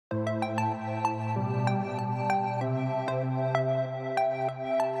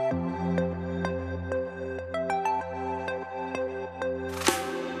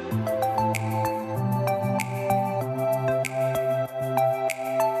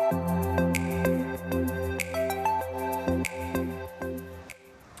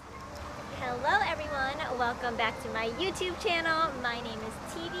back to my YouTube channel. My name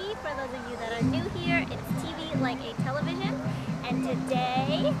is Thivy. For those of you that are new here, it's TV like a television. And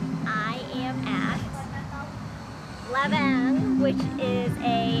today I am at Vang, which is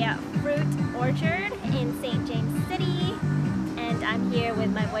a fruit orchard in St. James City. And I'm here with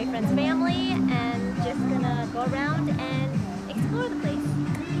my boyfriend's family and just gonna go around and explore the place.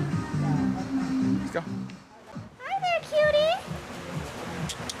 Let's go. Hi there, cutie!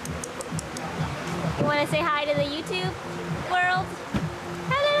 You want to say hi to the YouTube world?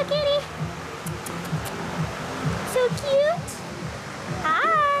 Hello, kitty! So cute!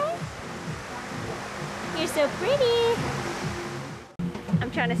 Hi! You're so pretty!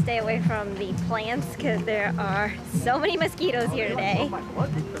 I'm trying to stay away from the plants because there are so many mosquitoes here today.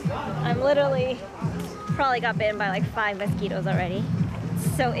 I'm literally probably got bitten by like 5 mosquitoes already.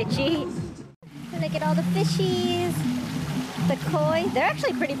 It's so itchy. And look at all the fishies. The koi. They're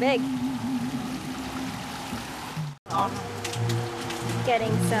actually pretty big.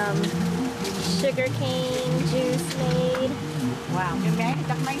 Getting some sugarcane juice made. Wow, cái máy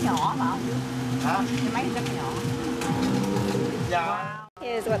chắc máy nhỏ mà không? Hả? Cái máy chắc nhỏ. Wow.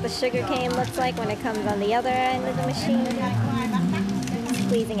 Here's what the sugarcane looks like when it comes on the other end of the machine.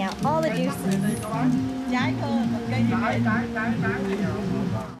 Squeezing out all the juices.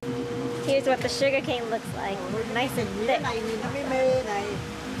 Here's what the sugarcane looks like. Nice and thick. And here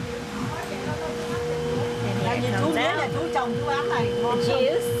it comes out. The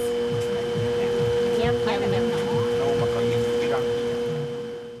juice. Yum, yum, yum.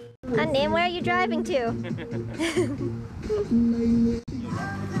 Honey, where are you driving to?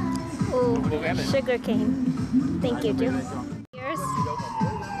 Ooh, sugarcane. Thank you, Jill. Here's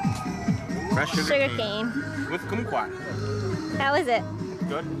Fresh sugarcane. With kumquat. How is it?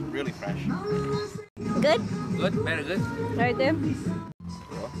 Good, really fresh. Good? Good, very good. Very good?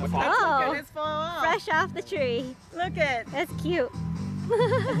 Oh, It's full on. fresh off the tree. Look at. That's cute.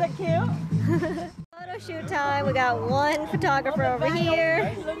 Is that cute? Photo shoot time. We got one photographer over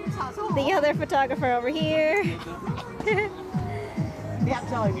here. The other photographer over here. Đẹp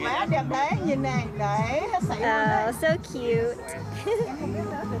trời quá, đẹp đấy, nhìn này, đấy, hết sảy luôn đấy. Oh, so cute.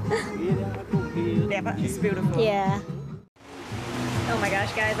 Đẹp á, it's beautiful. Yeah. Oh my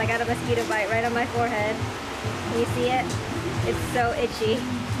gosh, guys, I got a mosquito bite right on my forehead. Can you see it? It's so itchy.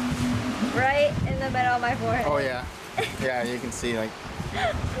 Right in the middle of my forehead. Oh yeah. Yeah, you can see like.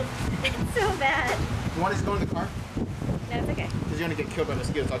 It's so bad. You want us to go in the car? No, it's okay. Because you're gonna get killed by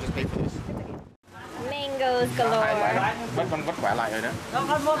mosquitoes. I'll just pay for this. Mangoes galore. Bắt con vất vả lại rồi đó. Rồi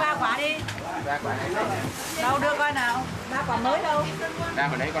con mua 3 quả đi. 3 quả này. Đâu đưa coi nào. 3 quả mới đâu. Ra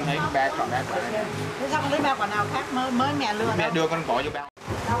hồi nãy con thấy 3 quả này. Thế sao con lấy 3 quả nào khác mới mẹ lừa Mẹ đâu? đưa con bỏ vô bao.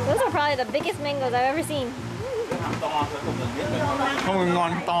 Those are probably the biggest mangoes I've ever seen. Không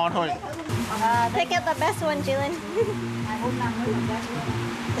ngon to thôi. Pick out the best one, Jillian.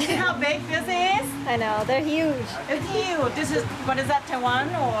 See how big this is? I know, they're huge. It's huge. This is, what is that, Taiwan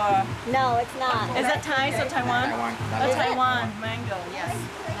or? No, it's not. Is that Thai or Taiwan? Taiwan. A Taiwan mango, yes.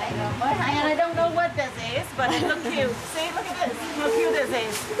 And I don't know what this is, but it looks cute. See, look at this. How cute this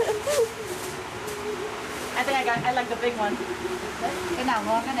is. I think I like the big one. Cái nào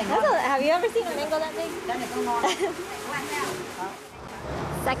ngon, cái này ngon. Have you ever seen a mango that big? Cái này cũng ngon.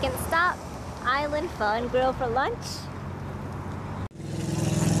 Second stop, Island Fun Grill for lunch.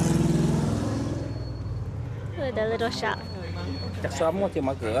 Ooh, the little shop. Chắc sớm quá thì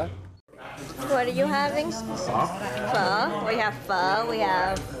mở cửa. What are you having? Pho. We have pho. We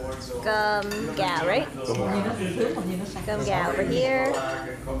have gum gao, right? Gum gao over here.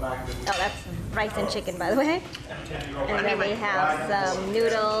 Oh, that's rice and chicken, by the way. And then we have some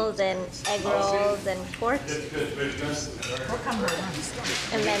noodles and egg rolls and pork.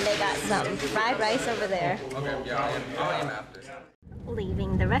 And then they got some fried rice over there.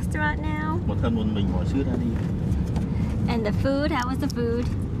 Leaving the restaurant now. And the food, how was the food?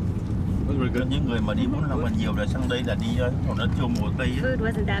 Những người mà đi muốn làm mình nhiều là sang đây là đi thổ đất chung mùa Tây. Food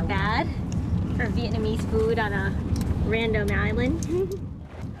wasn't that bad for Vietnamese food on a random island.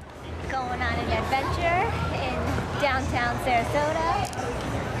 Going on an adventure in downtown Sarasota.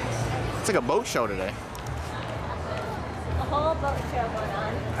 It's like a boat show today. A whole boat show going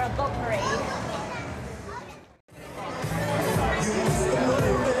on, or a boat parade.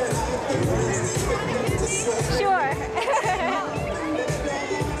 Sure.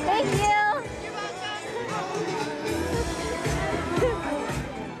 Thank you.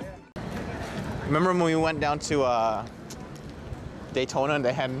 Remember when we went down to Daytona and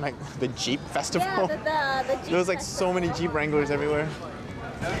they had like the Jeep festival? Yeah, the Jeep There was like festival. so many Jeep Wranglers everywhere.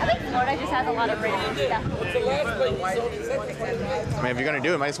 I think Florida just has a lot of random stuff. I mean, if you're gonna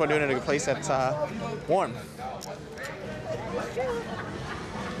do it, might as well do it in a place that's warm. It's true.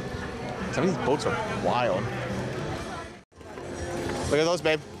 Some of these boats are wild. Look at those,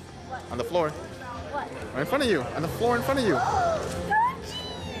 babe. On the floor. What? Right in front of you. On the floor in front of you.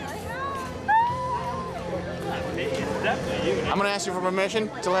 I'm gonna ask you for permission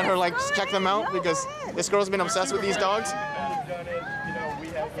to let her like check them out because this girl's been obsessed with these dogs.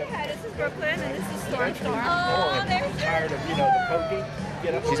 Hi, this is Brooklyn and this is Storm. Oh, they're tired of, you know, the pokey.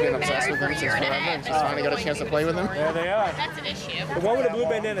 Get up. She's been obsessed with them since forever and she's finally got a chance to play with them. There they are. That's an issue. The one with the blue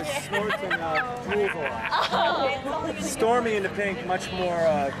bandana snorts and drools a lot. Stormy in the pink, much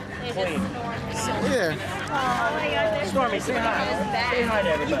more clean. Yeah. Stormy, say hi. Say hi to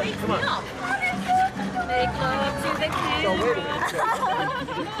everybody. Come on. They go up to the camera. So wait a minute.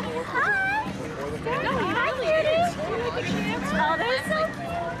 Hi, cutie. Oh, there's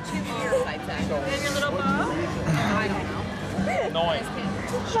so there's your little bow. I don't know. Noise.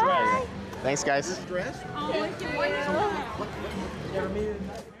 Bye. Thanks, guys.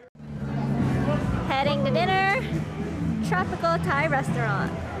 Heading to dinner. Tropical Thai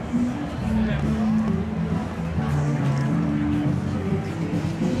restaurant.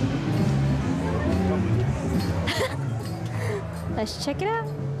 Let's check it out.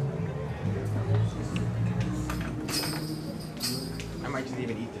 I might just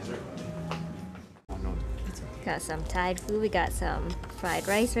even eat dessert. Oh, no. Got some Thai food. We got some fried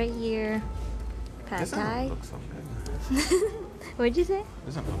rice right here. Pad This doesn't Thai. look so good. What'd you say?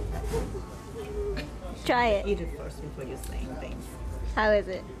 Doesn't look. Try it. Eat it first before you say things. How is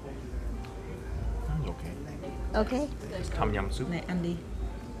it? Okay. Okay. Tom yum soup. Andy.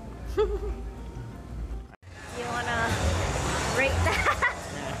 You wanna rate that?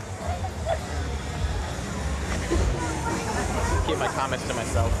 Keep my comments to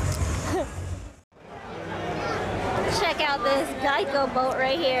myself. Check out this Geico boat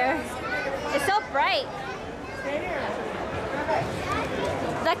right here. It's so bright.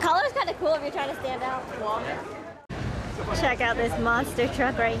 The color's kind of cool if you're trying to stand out. Check out this monster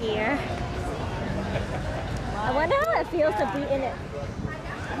truck right here. I wonder how it feels to be in it.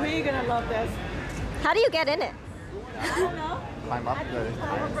 We're gonna love this. How do you get in it? Climb up the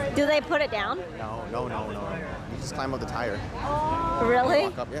tire. Do they put it down? No. You just climb up the tire. Really?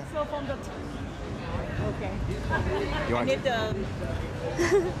 Walk up, yeah. So from the okay. You want Need the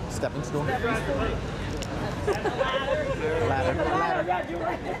stepping stool? ladder.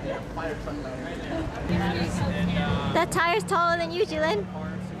 That tire's taller than you, Jillian.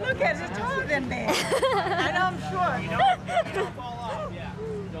 Look at it, it's taller than me. I know, I'm sure.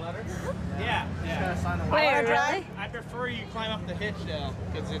 Wait, really? I prefer you climb up the hitch though,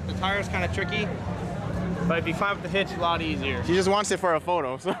 because the tire's kind of tricky. But if you climb up the hitch, a lot easier. She just wants it for a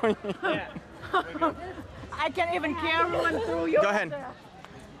photo. So Yeah. I can't even carry one through your. Go ahead.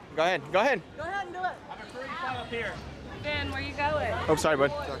 Go ahead. Go ahead and do it. I prefer you climb up here. Ben, where you going? Oh, sorry,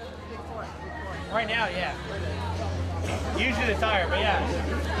 bud. Right now, yeah. Usually the tire, but yeah.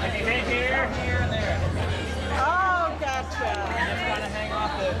 If you hit here, here, and there. Oh, gotcha. Just gotta hang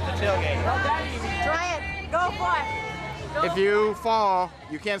off the tailgate. Try it. Go for it. If you fall,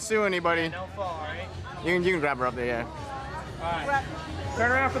 you can't sue anybody. No fall, alright? You can grab her up there, yeah. Alright.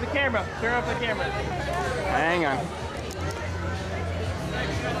 Turn around for the camera. Turn around for the camera. Hang on.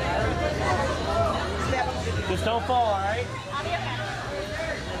 Just don't fall, alright?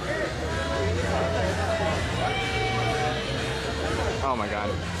 Oh my god.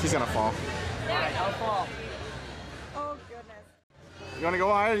 She's gonna fall. Alright, don't fall. Oh, goodness. You wanna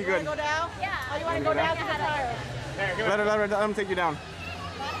go higher? You You want good? to go down? Yeah. Oh, you want to go down to the tire? Here, give Let him take you down.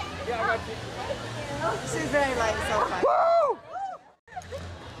 She's very light, so fun. Woo!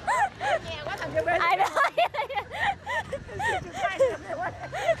 I know.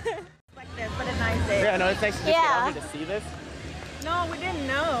 Like this, but a nice day. Yeah, no, it's nice to just Yeah. get out here to see this. No, we didn't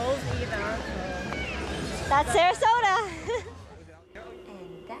know either. That's Sarasota.